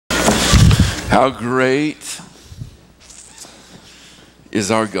How great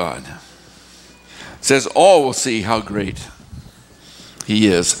is our God. It says all will see how great he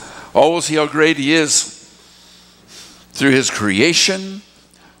is. All will see how great he is through his creation,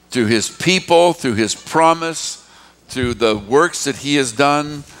 through his people, through his promise, through the works that he has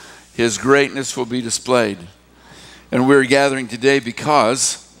done. His greatness will be displayed. And we're gathering today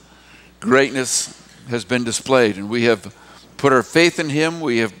because greatness has been displayed, and we have put our faith in him.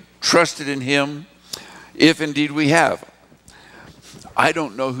 We have trusted in him, if indeed we have. I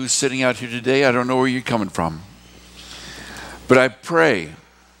don't know who's sitting out here today. I don't know where you're coming from. But I pray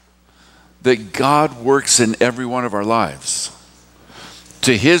that God works in every one of our lives.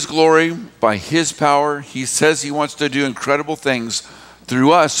 To his glory, by his power, he says he wants to do incredible things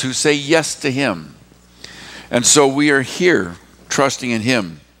through us who say yes to him. And so we are here trusting in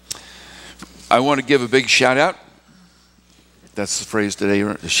him. I want to give a big shout out. That's the phrase today,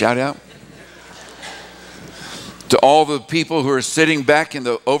 a shout out. To all the people who are sitting back in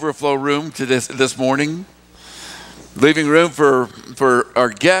the overflow room to this morning, leaving room for our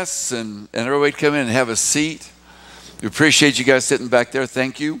guests and everybody to come in and have a seat. We appreciate you guys sitting back there.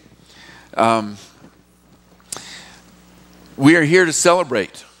 Thank you. We are here to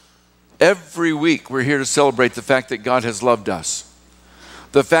celebrate. Every week we're here to celebrate the fact that God has loved us.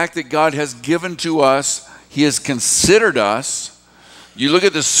 The fact that God has given to us, he has considered us. You look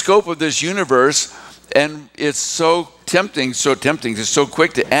at the scope of this universe, and it's so tempting, it's so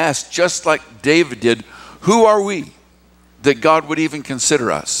quick to ask, just like David did, who are we that God would even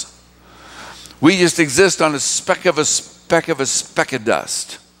consider us? We just exist on a speck of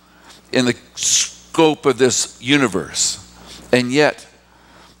dust in the scope of this universe. And yet,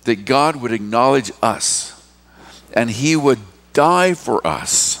 that God would acknowledge us, and he would die for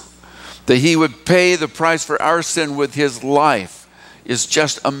us, that he would pay the price for our sin with his life is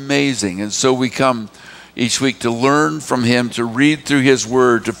just amazing. And so we come each week to learn from him, to read through his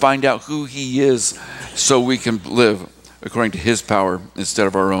word, to find out who he is so we can live according to his power instead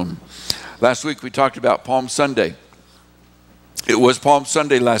of our own. Last week we talked about Palm Sunday. It was Palm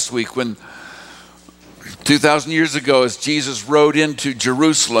Sunday last week when 2,000 years ago, as Jesus rode into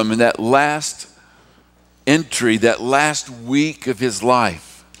Jerusalem in that last entry, that last week of his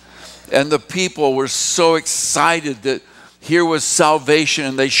life. And the people were so excited that here was salvation,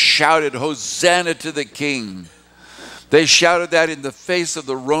 and they shouted, "Hosanna to the King." They shouted that in the face of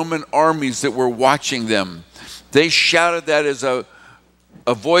the Roman armies that were watching them. They shouted that as a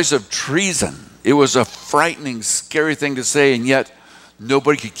voice of treason. It was a frightening, scary thing to say, and yet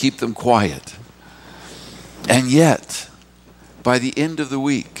nobody could keep them quiet. And yet, by the end of the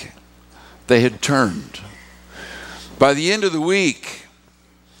week, they had turned. By the end of the week,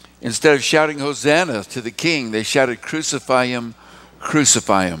 instead of shouting Hosanna to the King, they shouted, "Crucify him,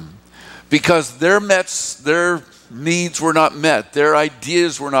 crucify him." Because their needs were not met, their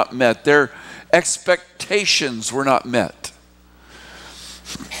ideas were not met, their expectations were not met.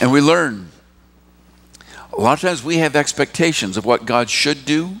 And we learn, a lot of times we have expectations of what God should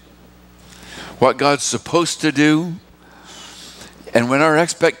do, what God's supposed to do. And when our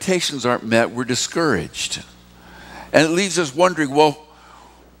expectations aren't met, we're discouraged. And it leaves us wondering, well,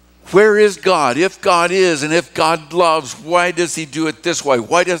 where is God? If God is, and if God loves, why does he do it this way?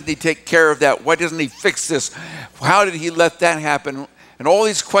 Why doesn't he take care of that? Why doesn't he fix this? How did he let that happen? And all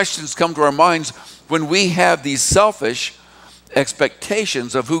these questions come to our minds when we have these selfish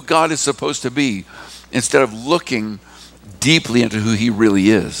expectations of who God is supposed to be, instead of looking deeply into who he really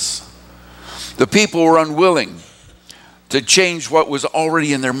is. The people were unwilling to change what was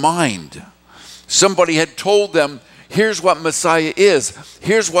already in their mind. Somebody had told them, here's what Messiah is.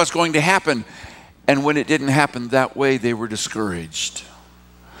 Here's what's going to happen. And when it didn't happen that way, they were discouraged.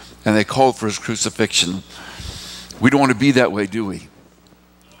 And they called for his crucifixion. We don't want to be that way, do we?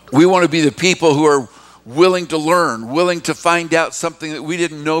 We want to be the people who are willing to learn, willing to find out something that we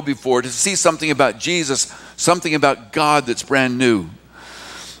didn't know before, to see something about Jesus, something about God that's brand new.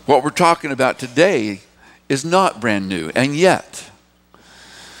 What we're talking about today is not brand new, and yet,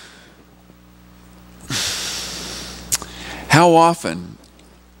 how often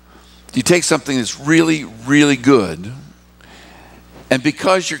do you take something that's really, really good, and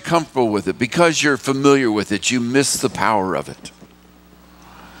because you're comfortable with it, because you're familiar with it, you miss the power of it?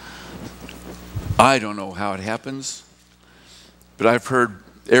 I don't know how it happens, but I've heard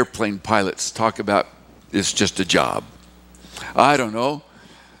airplane pilots talk about it's just a job. I don't know.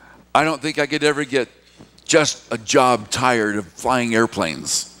 I don't think I could ever get just a job tired of flying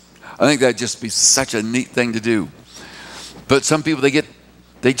airplanes. I think that'd just be such a neat thing to do. But some people,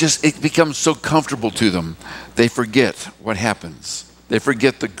 it becomes so comfortable to them, they forget what happens. They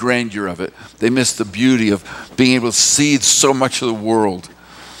forget the grandeur of it. They miss the beauty of being able to see so much of the world.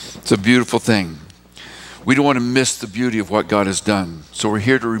 It's a beautiful thing. We don't want to miss the beauty of what God has done. So we're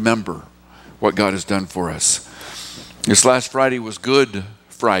here to remember what God has done for us. This last Friday was Good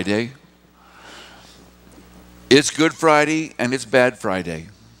Friday. It's Good Friday and it's Bad Friday.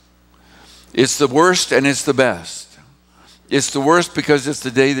 It's the worst and it's the best. It's the worst because it's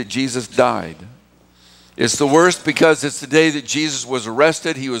the day that Jesus died. It's the worst because it's the day that Jesus was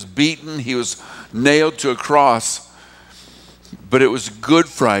arrested, he was beaten, he was nailed to a cross. But it was Good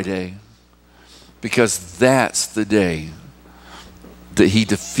Friday because that's the day that he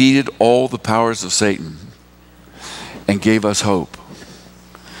defeated all the powers of Satan and gave us hope.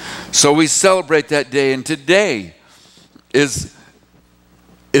 So we celebrate that day, and today is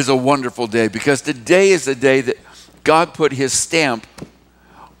a wonderful day because today is the day that God put his stamp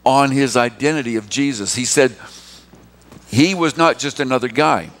on his identity of Jesus. He said he was not just another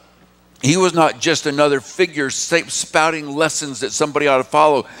guy. He was not just another figure spouting lessons that somebody ought to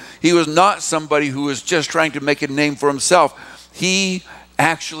follow. He was not somebody who was just trying to make a name for himself. He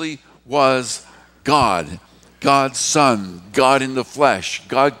actually was God, God's Son, God in the flesh.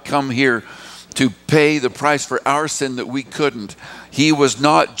 God come here to pay the price for our sin that we couldn't. He was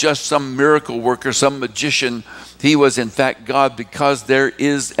not just some miracle worker, some magician. He was in fact God, because there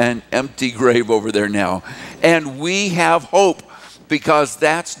is an empty grave over there now. And we have hope because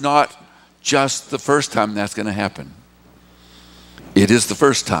that's not just the first time that's going to happen. It is the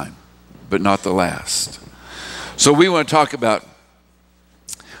first time, but not the last. So we want to talk about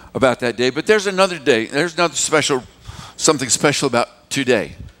that day, but there's another day. There's another something special about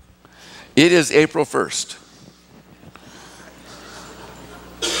today. It is April 1st.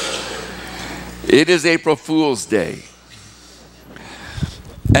 It is April Fool's Day.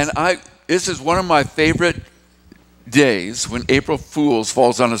 And this is one of my favorite days when April Fool's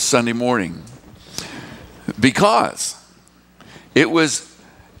falls on a Sunday morning, because it was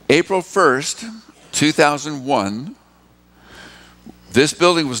April 1st, 2001. This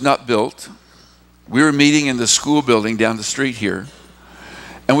building was not built. We were meeting in the school building down the street here.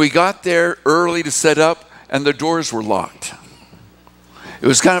 And we got there early to set up, and the doors were locked. It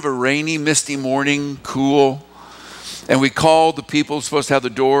was kind of a rainy, misty morning, cool. And we called the people supposed to have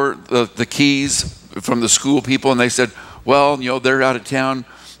the keys from the school people, and they said, well, they're out of town.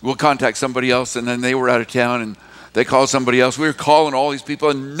 We'll contact somebody else. And then they were out of town, and they called somebody else. We were calling all these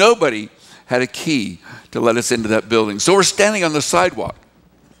people, and nobody had a key to let us into that building. So we're standing on the sidewalk.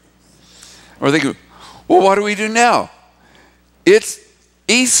 We're thinking, well, what do we do now? It's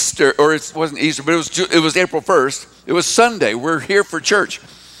Easter, or it wasn't Easter, but it was April 1st. It was Sunday. We're here for church.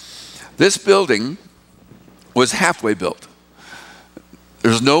 This building was halfway built.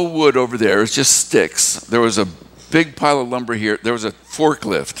 There's no wood over there. It's just sticks. There was a big pile of lumber here. There was a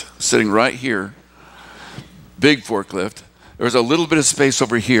forklift sitting right here. Big forklift. There was a little bit of space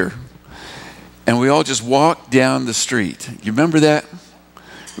over here. And we all just walked down the street. You remember that?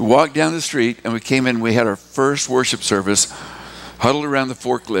 We walked down the street, and we came in. We had our first worship service, huddled around the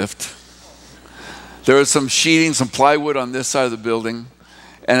forklift. There was some sheeting, some plywood on this side of the building.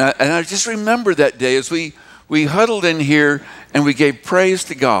 And I just remember that day as we huddled in here and we gave praise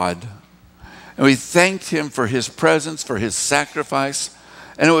to God. And we thanked him for his presence, for his sacrifice.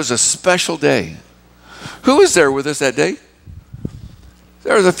 And it was a special day. Who was there with us that day?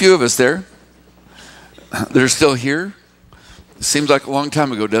 There was a few of us there. They're still here. It seems like a long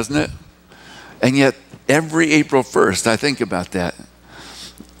time ago, doesn't it? And yet, every April 1st, I think about that.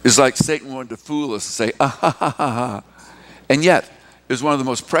 It's like Satan wanted to fool us and say, ah, ha, ha, ha, ha. And yet, it was one of the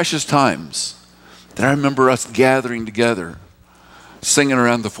most precious times that I remember us gathering together, singing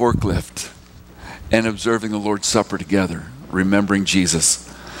around the forklift, and observing the Lord's Supper together, remembering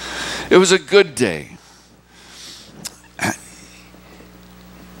Jesus. It was a good day.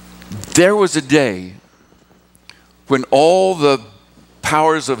 There was a day when all the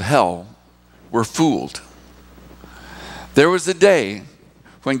powers of hell were fooled. There was a day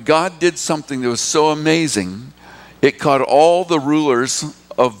when God did something that was so amazing, it caught all the rulers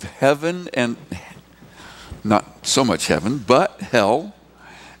of heaven, and not so much heaven, but hell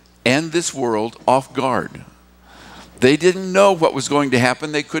and this world off guard. They didn't know what was going to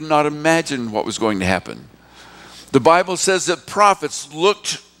happen. They could not imagine what was going to happen. The Bible says that prophets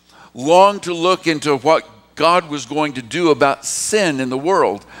longed to look into what God was going to do about sin in the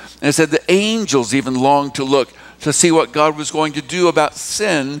world. And it said the angels even longed to look to see what God was going to do about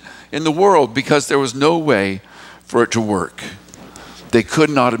sin in the world, because there was no way for it to work. They could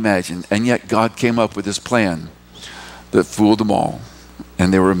not imagine. And yet God came up with this plan that fooled them all.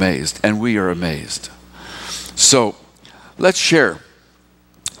 And they were amazed. And we are amazed. So let's share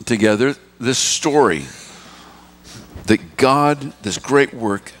together this story that God, this great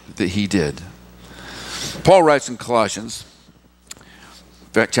work that he did. Paul writes in Colossians,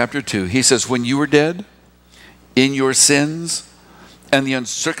 chapter 2, he says, when you were dead in your sins and the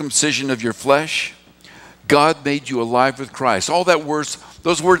uncircumcision of your flesh, God made you alive with Christ. All that words,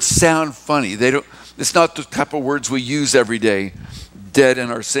 those words sound funny. It's not the type of words we use every day. Dead in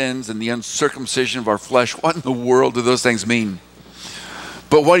our sins and the uncircumcision of our flesh. What in the world do those things mean?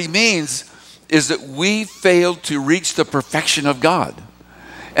 But what he means is that we failed to reach the perfection of God.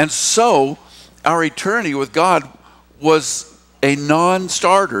 And so our eternity with God was a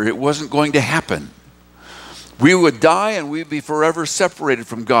non-starter. It wasn't going to happen. We would die and we'd be forever separated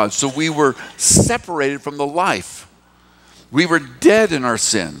from God. So we were separated from the life. We were dead in our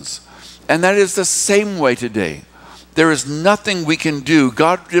sins. And that is the same way today. There is nothing we can do.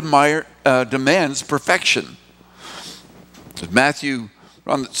 God demands perfection. Matthew,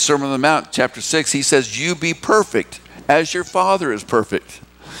 on the Sermon on the Mount, chapter 6, he says, you be perfect as your Father is perfect.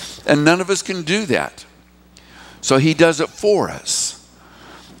 And none of us can do that. So he does it for us.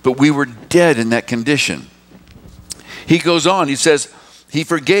 But we were dead in that condition. He goes on, he says, he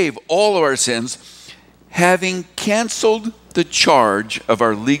forgave all of our sins, having canceled the charge of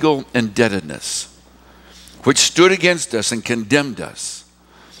our legal indebtedness, which stood against us and condemned us.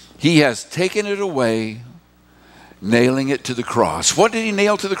 He has taken it away, nailing it to the cross. What did he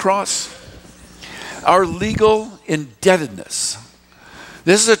nail to the cross? Our legal indebtedness.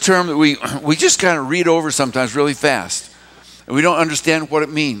 This is a term that we just kind of read over sometimes really fast, and we don't understand what it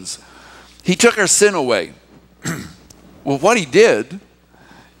means. He took our sin away. Well, what he did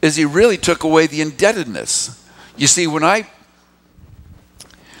is he really took away the indebtedness. You see, when I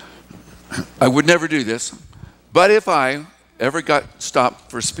would never do this, but if I ever got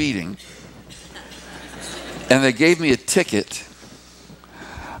stopped for speeding and they gave me a ticket,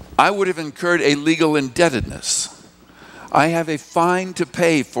 I would have incurred a legal indebtedness. I have a fine to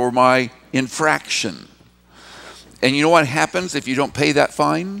pay for my infraction. And you know what happens if you don't pay that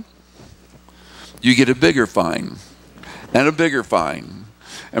fine? You get a bigger fine and a bigger fine.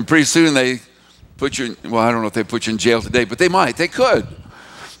 And pretty soon they put you in, well, I don't know if they put you in jail today, but they might, they could.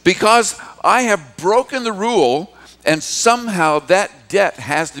 Because I have broken the rule and somehow that debt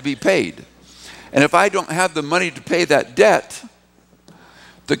has to be paid. And if I don't have the money to pay that debt,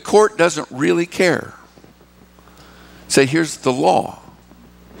 the court doesn't really care. Say, here's the law.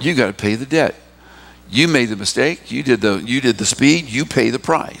 You got to pay the debt. You made the mistake. You did the speed. You pay the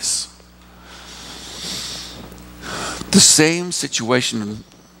price. The same situation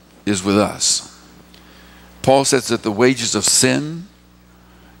is with us. Paul says that the wages of sin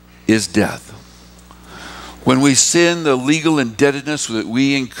is death. When we sin, the legal indebtedness that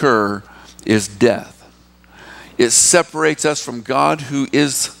we incur is death. It separates us from God, who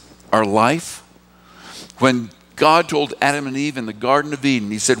is our life. When God told Adam and Eve in the Garden of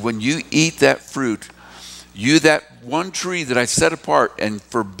Eden, he said, when you eat that fruit, that one tree that I set apart and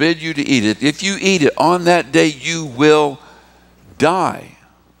forbid you to eat it, if you eat it on that day, you will die.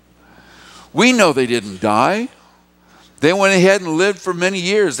 We know they didn't die. They went ahead and lived for many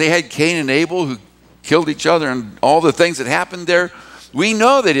years. They had Cain and Abel who killed each other and all the things that happened there. We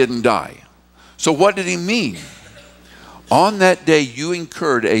know they didn't die. So what did he mean? On that day, you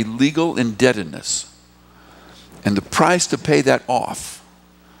incurred a legal indebtedness. And the price to pay that off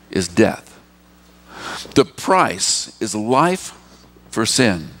is death. The price is life for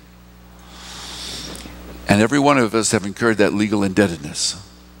sin. And every one of us have incurred that legal indebtedness.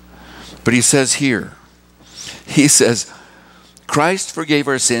 But he says here, he says, Christ forgave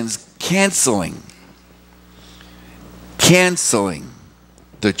our sins, canceling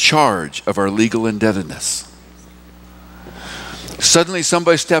the charge of our legal indebtedness. Suddenly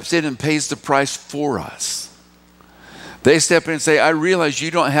somebody steps in and pays the price for us. They step in and say, I realize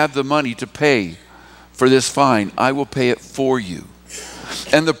you don't have the money to pay for this fine. I will pay it for you.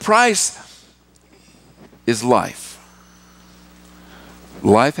 And the price is life.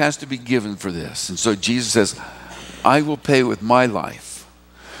 Life has to be given for this. And so Jesus says, I will pay with my life.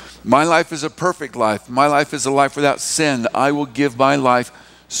 My life is a perfect life. My life is a life without sin. I will give my life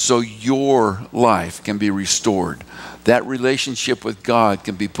so your life can be restored. That relationship with God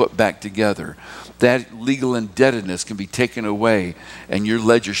can be put back together. That legal indebtedness can be taken away, and your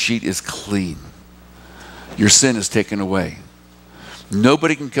ledger sheet is clean. Your sin is taken away.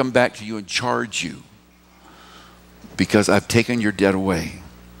 Nobody can come back to you and charge you because I've taken your debt away.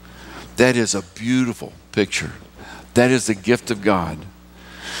 That is a beautiful picture. That is the gift of God.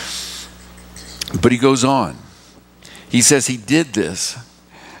 But he goes on. He says he did this,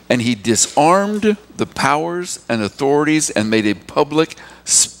 and he disarmed the powers and authorities and made a public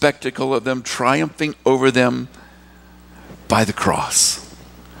spectacle of them triumphing over them by the cross.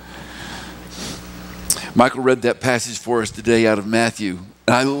 Michael read that passage for us today out of Matthew.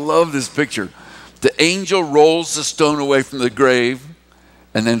 And I love this picture. The angel rolls the stone away from the grave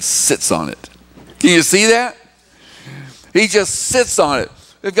and then sits on it. Can you see that? He just sits on it.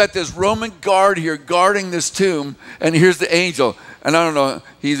 They've got this Roman guard here guarding this tomb, and here's the angel. And I don't know,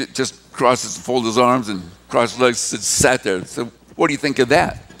 he just crosses, folded his arms and crossed his legs and sat there. So what do you think of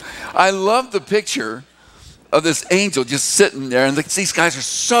that? I love the picture of this angel just sitting there, and these guys are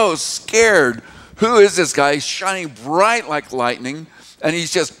so scared. Who is this guy? He's shining bright like lightning, and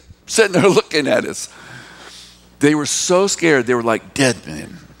he's just sitting there looking at us. They were so scared, they were like dead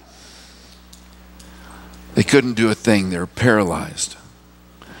men. They couldn't do a thing. They were paralyzed.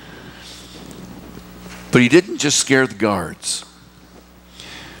 But he didn't just scare the guards.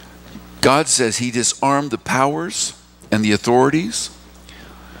 God says he disarmed the powers and the authorities,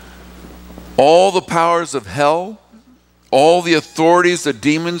 all the powers of hell, all the authorities, the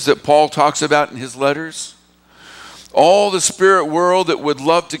demons that Paul talks about in his letters, all the spirit world that would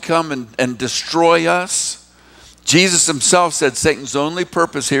love to come and destroy us. Jesus himself said Satan's only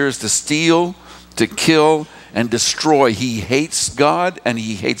purpose here is to steal, to kill, and destroy. He hates God, and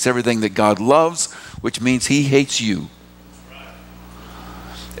he hates everything that God loves, which means he hates you.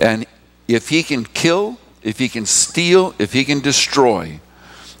 And if he can kill, if he can steal, if he can destroy,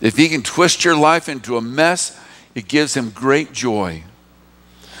 if he can twist your life into a mess, it gives him great joy.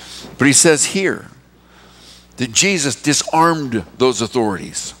 But he says here that Jesus disarmed those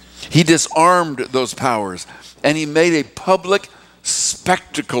authorities. He disarmed those powers, and he made a public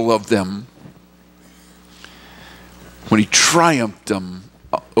spectacle of them when he triumphed them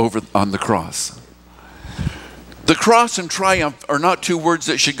over on the cross. The cross and triumph are not two words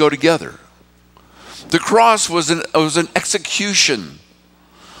that should go together. The cross was an execution.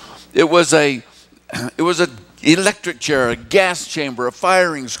 It was an electric chair, a gas chamber, a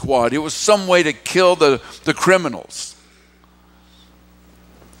firing squad. It was some way to kill the criminals.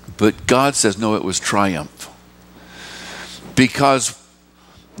 But God says, no, it was triumph. Because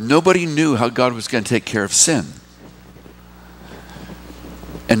nobody knew how God was going to take care of sin.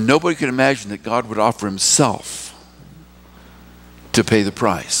 And nobody could imagine that God would offer himself to pay the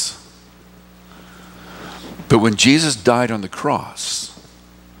price. But when Jesus died on the cross,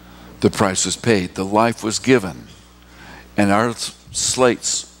 the price was paid, the life was given, and our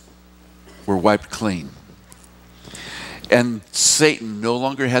slates were wiped clean. And Satan no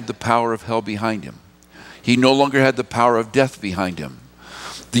longer had the power of hell behind him. He no longer had the power of death behind him.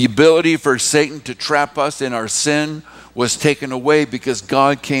 The ability for Satan to trap us in our sin was taken away because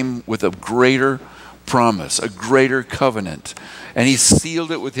God came with a greater promise, a greater covenant. And he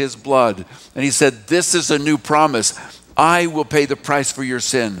sealed it with his blood. And he said, this is a new promise. I will pay the price for your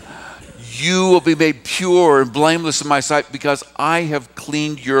sin. You will be made pure and blameless in my sight because I have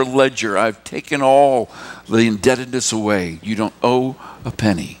cleaned your ledger. I've taken all the indebtedness away. You don't owe a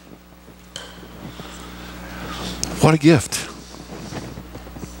penny. What a gift.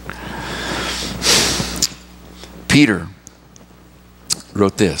 Peter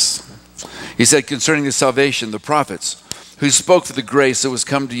wrote this. He said, concerning the salvation, the prophets who spoke for the grace that was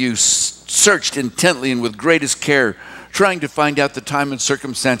come to you searched intently and with greatest care, trying to find out the time and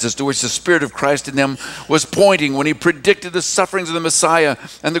circumstances to which the Spirit of Christ in them was pointing when he predicted the sufferings of the Messiah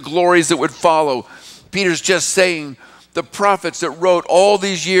and the glories that would follow. Peter's just saying the prophets that wrote all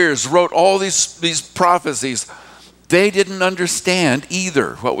these years, wrote all these prophecies, they didn't understand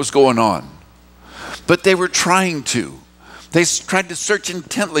either what was going on. But they were trying to. They tried to search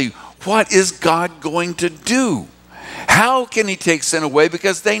intently. What is God going to do? How can he take sin away?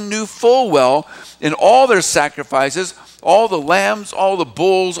 Because they knew full well in all their sacrifices, all the lambs, all the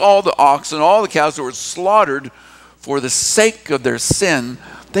bulls, all the oxen, all the cows that were slaughtered for the sake of their sin,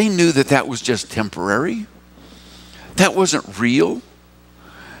 they knew that that was just temporary. That wasn't real.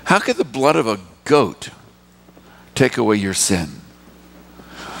 How could the blood of a goat take away your sin?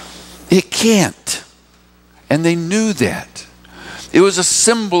 It can't. And they knew that. It was a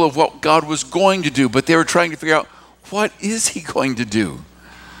symbol of what God was going to do, but they were trying to figure out, what is he going to do?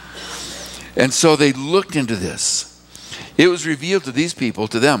 And so they looked into this. It was revealed to these people,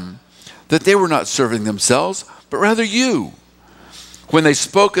 to them, that they were not serving themselves, but rather you, when they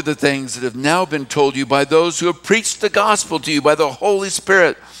spoke of the things that have now been told you by those who have preached the gospel to you by the Holy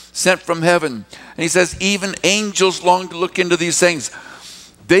Spirit sent from heaven. And he says, even angels long to look into these things.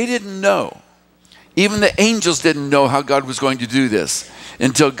 They didn't know. Even the angels didn't know how God was going to do this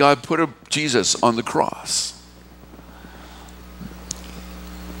until God put Jesus on the cross.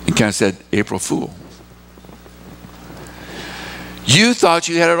 He kind of said, April Fool. You thought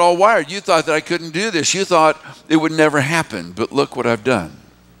you had it all wired. You thought that I couldn't do this. You thought it would never happen. But look what I've done.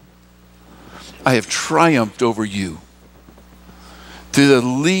 I have triumphed over you through the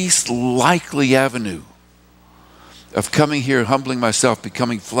least likely avenue of coming here, humbling myself,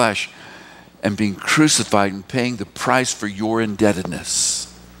 becoming flesh, and being crucified and paying the price for your indebtedness.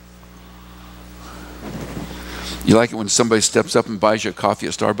 You like it when somebody steps up and buys you a coffee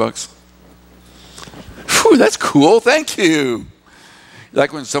at Starbucks? Whew, that's cool. Thank you. You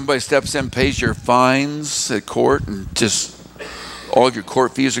like when somebody steps in, pays your fines at court, and just all of your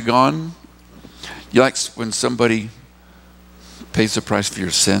court fees are gone? You like when somebody pays the price for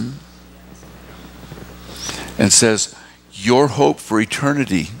your sin and says, your hope for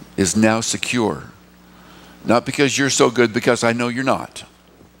eternity is now secure. Not because you're so good, because I know you're not,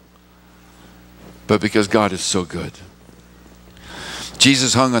 but because God is so good.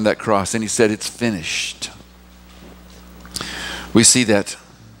 Jesus hung on that cross and he said, it's finished. We see that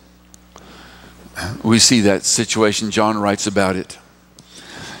situation. John writes about it.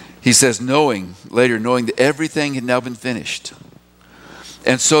 He says, knowing that everything had now been finished,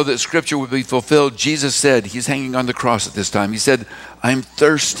 and so that scripture would be fulfilled, Jesus said, he's hanging on the cross at this time, he said, I'm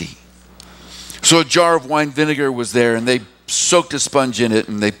thirsty. So a jar of wine vinegar was there, and they soaked a sponge in it,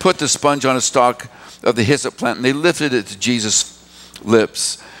 and they put the sponge on a stalk of the hyssop plant, and they lifted it to Jesus'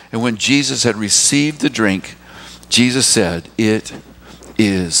 lips. And when Jesus had received the drink, Jesus said, it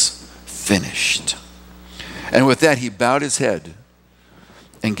is finished. And with that, he bowed his head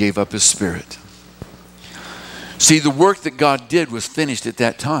and gave up his spirit. See, the work that God did was finished at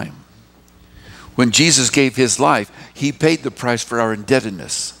that time. When Jesus gave his life, he paid the price for our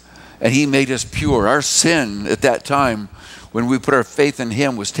indebtedness, and he made us pure. Our sin at that time, when we put our faith in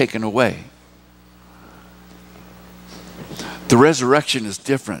him, was taken away. The resurrection is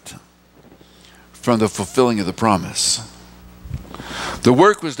different from the fulfilling of the promise. The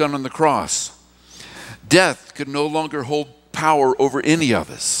work was done on the cross. Death could no longer hold power over any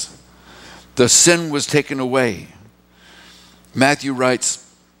of us. The sin was taken away. Matthew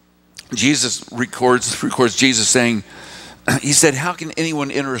writes, Jesus records Jesus saying, he said, how can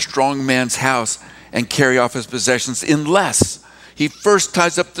anyone enter a strong man's house and carry off his possessions unless he first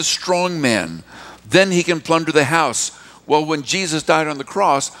ties up the strong man? Then he can plunder the house. Well, when Jesus died on the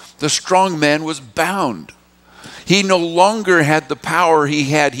cross, the strong man was bound. He no longer had the power he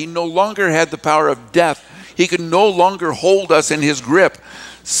had. He no longer had the power of death. He could no longer hold us in his grip.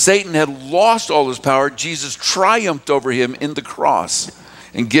 Satan had lost all his power. Jesus triumphed over him in the cross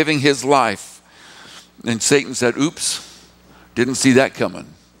in giving his life. And Satan said, oops, didn't see that coming.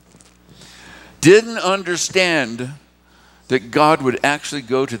 Didn't understand that God would actually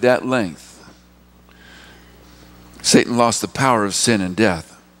go to that length. Satan lost the power of sin and death.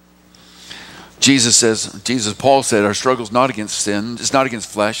 Paul said, our struggle is not against sin, it's not against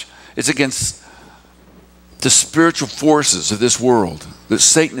flesh, it's against the spiritual forces of this world, that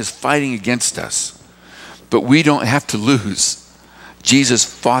Satan is fighting against us. But we don't have to lose. Jesus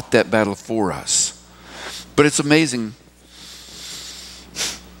fought that battle for us. But it's amazing.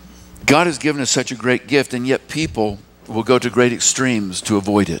 God has given us such a great gift, and yet people will go to great extremes to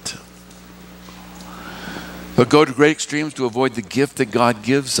avoid it. They'll go to great extremes to avoid the gift that God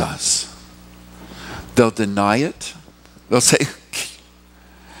gives us. They'll deny it. They'll say,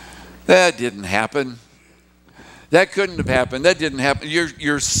 that didn't happen. That couldn't have happened. That didn't happen.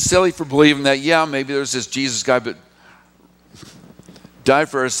 You're silly for believing that. Yeah, maybe there's this Jesus guy, but died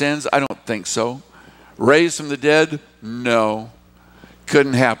for our sins? I don't think so. Raised from the dead? No.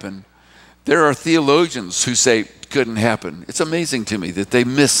 Couldn't happen. There are theologians who say couldn't happen. It's amazing to me that they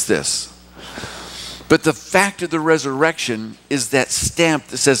miss this. But the fact of the resurrection is that stamp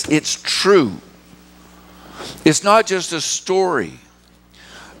that says it's true. It's not just a story.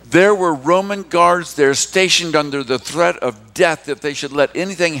 There were Roman guards there stationed under the threat of death if they should let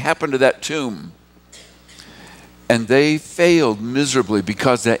anything happen to that tomb. And they failed miserably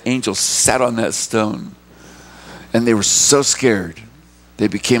because that angel sat on that stone. And they were so scared, they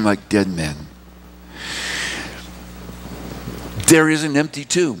became like dead men. There is an empty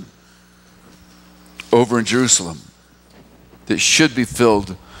tomb over in Jerusalem that should be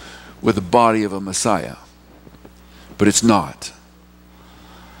filled with the body of a Messiah. But it's not.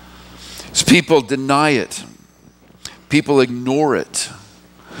 So people deny it. People ignore it.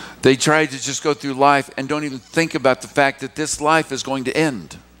 They try to just go through life and don't even think about the fact that this life is going to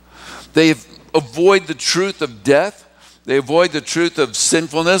end. They avoid the truth of death. They avoid the truth of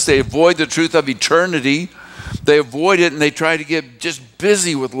sinfulness. They avoid the truth of eternity. They avoid it and they try to get just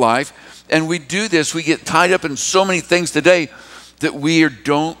busy with life. And we do this. We get tied up in so many things today that we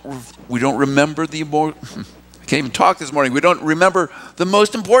don't remember the immortal. I can't even talk this morning. We don't remember the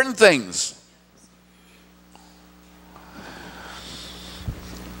most important things.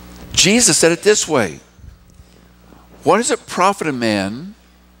 Jesus said it this way. What does it profit a man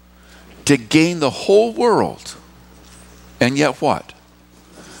to gain the whole world and yet what?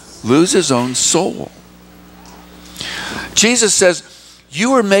 Lose his own soul. Jesus says,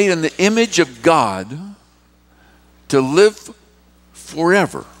 you were made in the image of God to live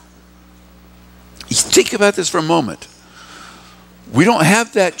forever. Think about this for a moment. We don't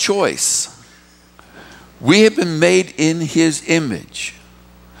have that choice. We have been made in his image.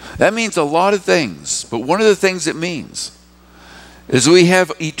 That means a lot of things, but one of the things it means is we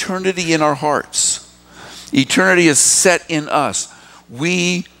have eternity in our hearts. Eternity is set in us.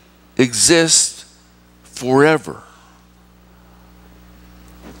 We exist forever.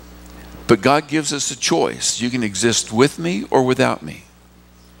 But God gives us a choice. You can exist with me or without me.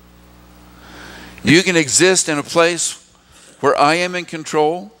 You can exist in a place where I am in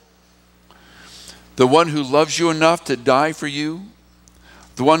control, the one who loves you enough to die for you,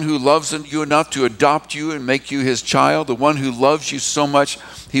 the one who loves you enough to adopt you and make you his child, the one who loves you so much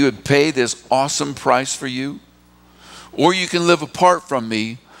he would pay this awesome price for you. Or you can live apart from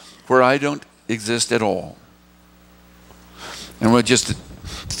me where I don't exist at all. And we'll just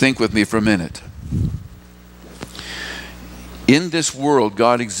think with me for a minute. In this world,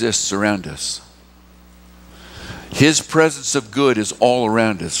 God exists around us. His presence of good is all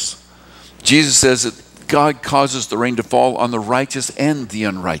around us. Jesus says that God causes the rain to fall on the righteous and the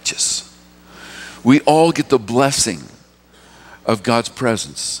unrighteous. We all get the blessing of God's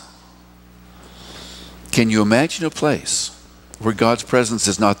presence. Can you imagine a place where God's presence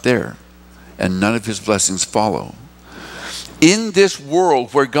is not there and none of his blessings follow? In this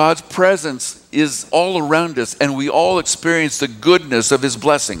world where God's presence is all around us and we all experience the goodness of his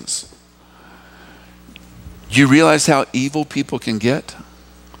blessings, do you realize how evil people can get?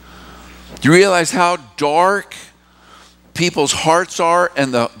 Do you realize how dark people's hearts are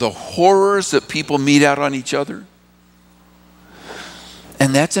and the horrors that people mete out on each other?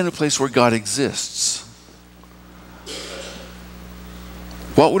 And that's in a place where God exists.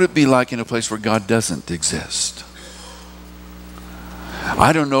 What would it be like in a place where God doesn't exist?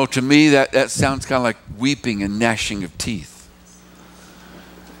 I don't know. To me, that sounds kind of like weeping and gnashing of teeth.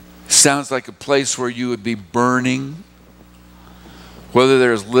 Sounds like a place where you would be burning. Whether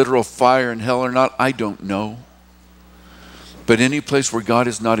there's literal fire in hell or not, I don't know. But any place where God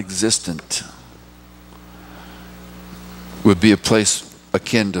is not existent would be a place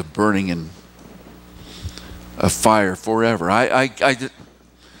akin to burning in a fire forever. But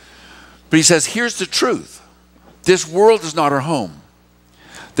he says, here's the truth. This world is not our home.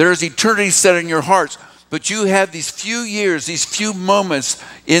 There is eternity set in your hearts. But you have these few years, these few moments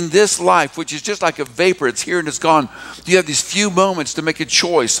in this life, which is just like a vapor. It's here and it's gone. You have these few moments to make a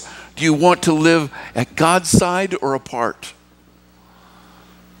choice. Do you want to live at God's side or apart?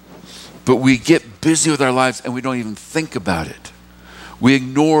 But we get busy with our lives and we don't even think about it. We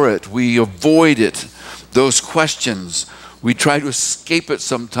ignore it. We avoid it. Those questions. We try to escape it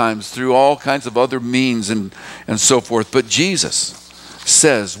sometimes through all kinds of other means and so forth. But Jesus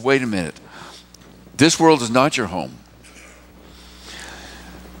says, wait a minute. This world is not your home.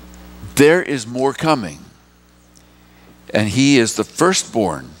 There is more coming. And he is the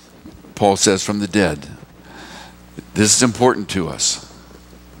firstborn, Paul says, from the dead. This is important to us.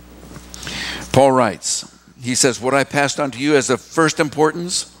 Paul writes, he says, what I passed on to you as of first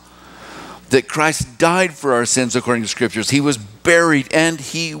importance, that Christ died for our sins according to Scriptures. He was buried and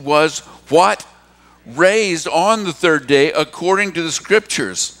he was what? Raised on the third day according to the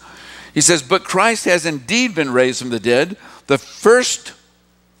Scriptures. He says, but Christ has indeed been raised from the dead, the first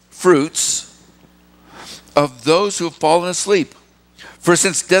fruits of those who have fallen asleep. For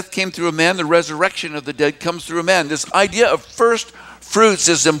since death came through a man, the resurrection of the dead comes through a man. This idea of first fruits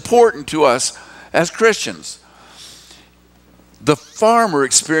is important to us as Christians. The farmer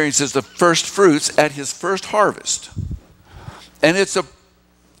experiences the first fruits at his first harvest. And it's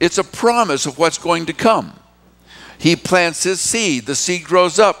a promise of what's going to come. He plants his seed, the seed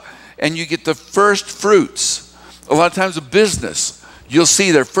grows up, and you get the first fruits. A lot of times a business, you'll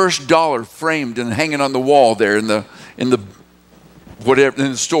see their first dollar framed and hanging on the wall there in the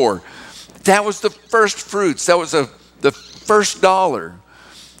store. That was the first fruits. That was the first dollar,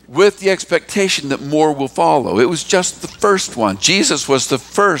 with the expectation that more will follow. It was just the first one. Jesus was the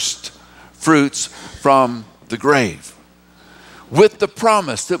first fruits from the grave, with the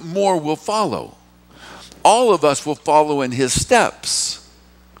promise that more will follow. All of us will follow in his steps.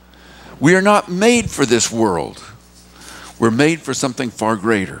 We are not made for this world. We're made for something far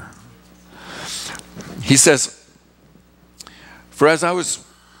greater. He says, For as I was...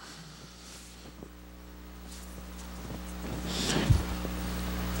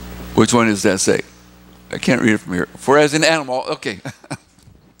 Which one does that say? I can't read it from here. For as in Adam, okay.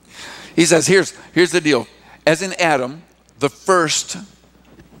 He says, here's the deal. As in Adam, the first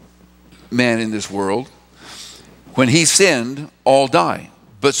man in this world, when he sinned, all die.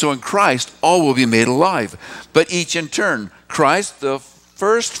 But so in Christ, all will be made alive. But each in turn. Christ, the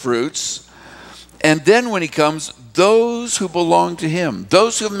first fruits. And then when he comes, those who belong to him.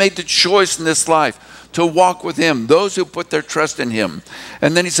 Those who have made the choice in this life to walk with him. Those who put their trust in him.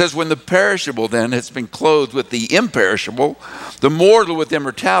 And then he says, when the perishable then has been clothed with the imperishable, the mortal with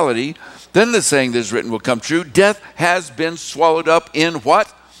immortality, then the saying that is written will come true. Death has been swallowed up in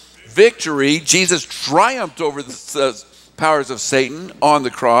what? Victory. Jesus triumphed over the powers of Satan on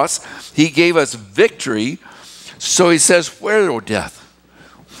the cross. He gave us victory. So he says, where, O death?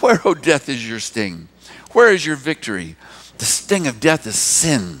 Where, O death, is your sting? Where is your victory? The sting of death is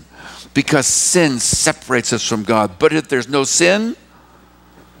sin, because sin separates us from God. But if there's no sin,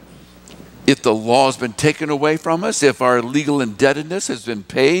 if the law has been taken away from us, if our legal indebtedness has been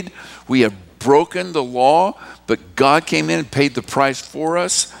paid, we have broken the law, but God came in and paid the price for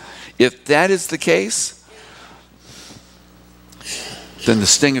us. If that is the case, then the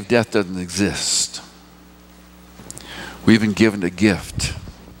sting of death doesn't exist. We've been given a gift.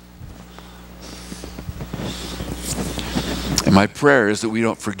 And my prayer is that we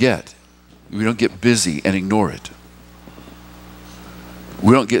don't forget. We don't get busy and ignore it.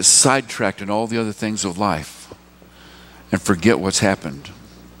 We don't get sidetracked in all the other things of life and forget what's happened.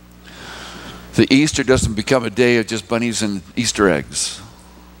 The Easter doesn't become a day of just bunnies and Easter eggs.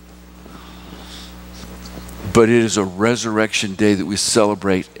 But it is a resurrection day that we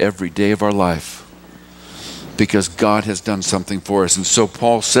celebrate every day of our life, because God has done something for us. And so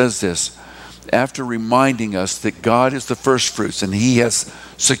Paul says this after reminding us that God is the first fruits and he has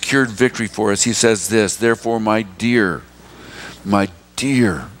secured victory for us. He says this, therefore, my dear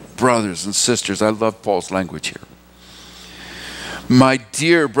brothers and sisters, I love Paul's language here. My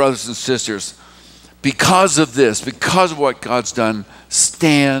dear brothers and sisters, because of this, because of what God's done,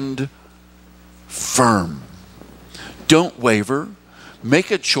 stand firm. Don't waver.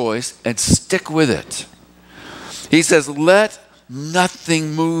 Make a choice and stick with it. He says, let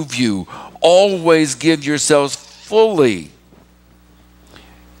nothing move you. Always give yourselves fully.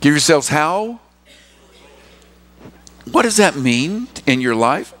 Give yourselves how? What does that mean in your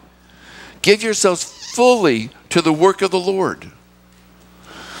life? Give yourselves fully to the work of the Lord.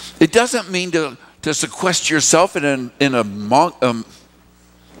 It doesn't mean to sequester yourself in a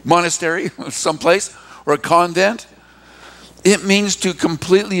monastery someplace or a convent. It means to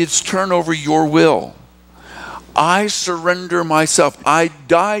completely turn over your will. I surrender myself. I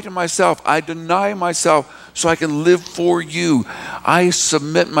die to myself. I deny myself so I can live for you. I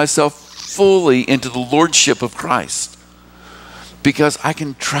submit myself fully into the lordship of Christ because I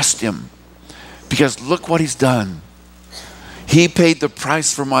can trust him. Because look what he's done. He paid the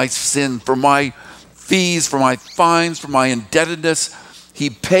price for my sin, for my fees, for my fines, for my indebtedness. He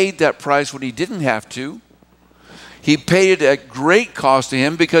paid that price when he didn't have to. He paid it at great cost to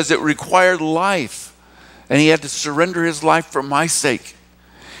him because it required life. And he had to surrender his life for my sake.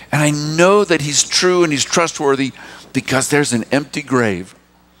 And I know that he's true and he's trustworthy because there's an empty grave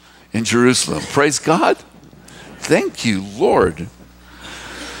in Jerusalem. Praise God. Thank you, Lord.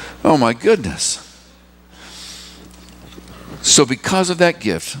 Oh my goodness. So because of that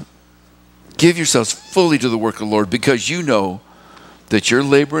gift, give yourselves fully to the work of the Lord, because you know that your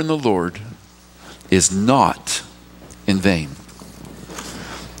labor in the Lord is not in vain.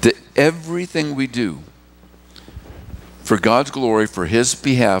 That everything we do for God's glory, for his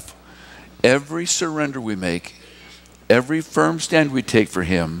behalf, every surrender we make, every firm stand we take for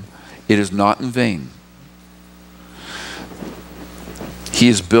him, it is not in vain. He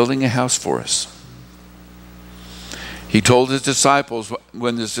is building a house for us. He told his disciples,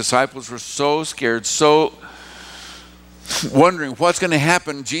 when his disciples were so scared, so wondering what's going to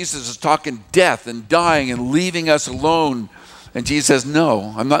happen, Jesus is talking death and dying and leaving us alone. And Jesus says,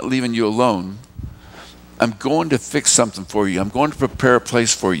 no, I'm not leaving you alone. I'm going to fix something for you. I'm going to prepare a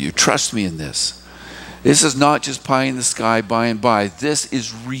place for you. Trust me in this. This is not just pie in the sky by and by. This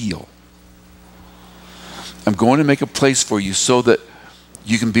is real. I'm going to make a place for you so that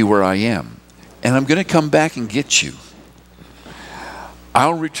you can be where I am. And I'm going to come back and get you.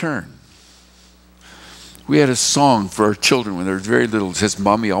 I'll return. We had a song for our children when they were very little. It says,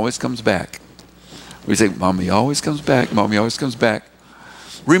 Mommy always comes back. We say, Mommy always comes back. Mommy always comes back.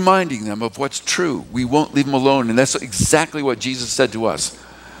 Reminding them of what's true. We won't leave them alone. And that's exactly what Jesus said to us.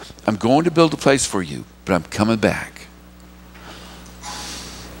 I'm going to build a place for you, but I'm coming back.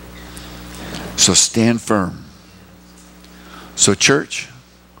 So stand firm. So church,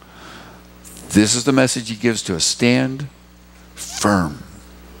 this is the message he gives to us. Stand firm.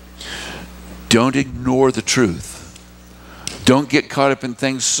 Don't ignore the truth. Don't get caught up in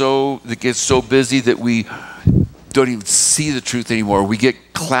things that get so busy that we don't even see the truth anymore. We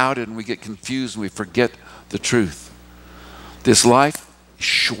get clouded and we get confused and we forget the truth. This life is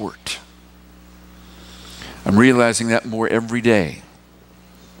short. I'm realizing that more every day.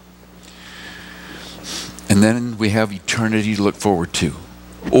 And then we have eternity to look forward to,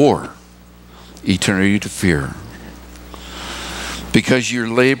 or eternity to fear. Because your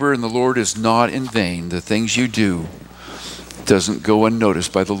labor in the Lord is not in vain. The things you do doesn't go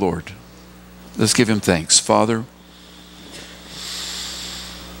unnoticed by the Lord. Let's give him thanks. Father,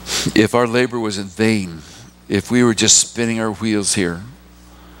 if our labor was in vain, if we were just spinning our wheels here,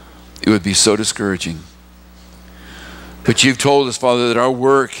 it would be so discouraging. But you've told us, Father, that our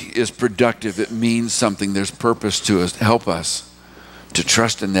work is productive. It means something. There's purpose to us. Help us to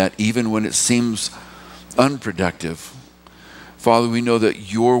trust in that even when it seems unproductive. Father, we know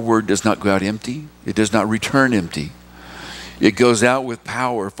that your word does not go out empty. It does not return empty. It goes out with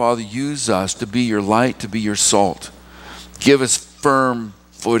power. Father, use us to be your light, to be your salt. Give us firm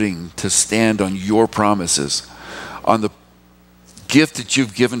footing to stand on your promises, on the gift that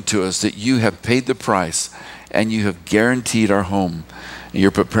you've given to us, that you have paid the price and you have guaranteed our home. And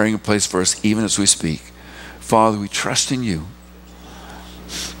you're preparing a place for us even as we speak. Father, we trust in you.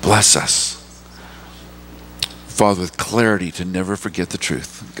 Bless us. Father, with clarity to never forget the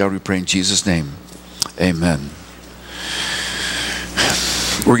truth. God, we pray in Jesus' name. Amen.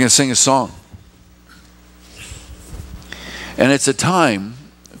 We're going to sing a song. And it's a time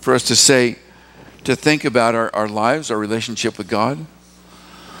for us to think about our lives, our relationship with God.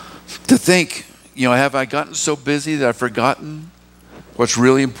 To think, have I gotten so busy that I've forgotten what's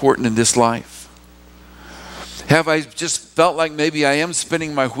really important in this life? Have I just felt like maybe I am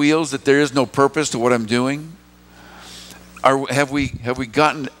spinning my wheels, that there is no purpose to what I'm doing? Have we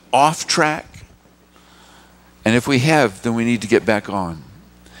gotten off track? And if we have, then we need to get back on.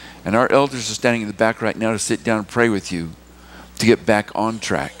 And our elders are standing in the back right now to sit down and pray with you to get back on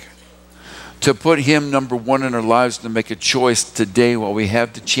track. To put him number one in our lives, to make a choice today while we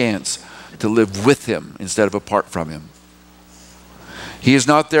have the chance to live with him instead of apart from him. He is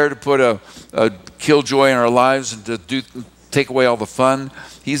not there to put a killjoy in our lives and to take away all the fun.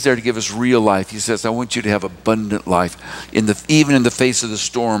 He's there to give us real life. He says, I want you to have abundant life. Even in the face of the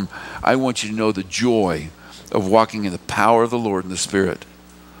storm, I want you to know the joy of walking in the power of the Lord and the Spirit.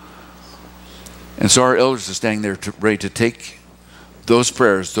 And so our elders are standing there ready to take those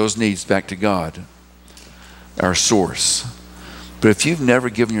prayers, those needs back to God, our source. But if you've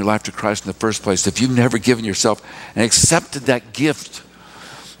never given your life to Christ in the first place, if you've never given yourself and accepted that gift,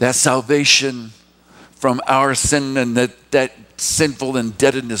 that salvation from our sin and that sinful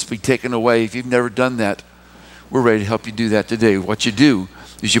indebtedness be taken away, if you've never done that, we're ready to help you do that today. What you do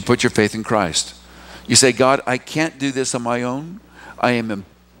is you put your faith in Christ. You say, God, I can't do this on my own. I am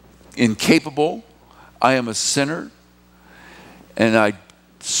incapable. I am a sinner. And I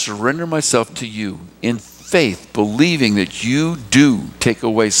surrender myself to you in faith, believing that you do take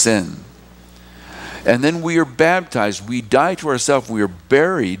away sin. And then we are baptized. We die to ourselves. We are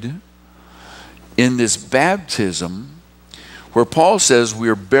buried in this baptism where Paul says we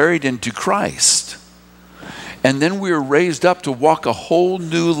are buried into Christ. And then we are raised up to walk a whole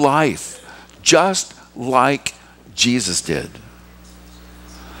new life, just like Jesus did.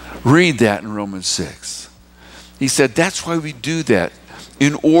 Read that in Romans 6. He said that's why we do that,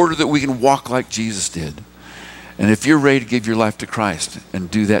 in order that we can walk like Jesus did. And if you're ready to give your life to Christ and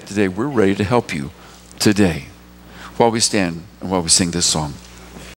do that today, we're ready to help you today while we stand and while we sing this song.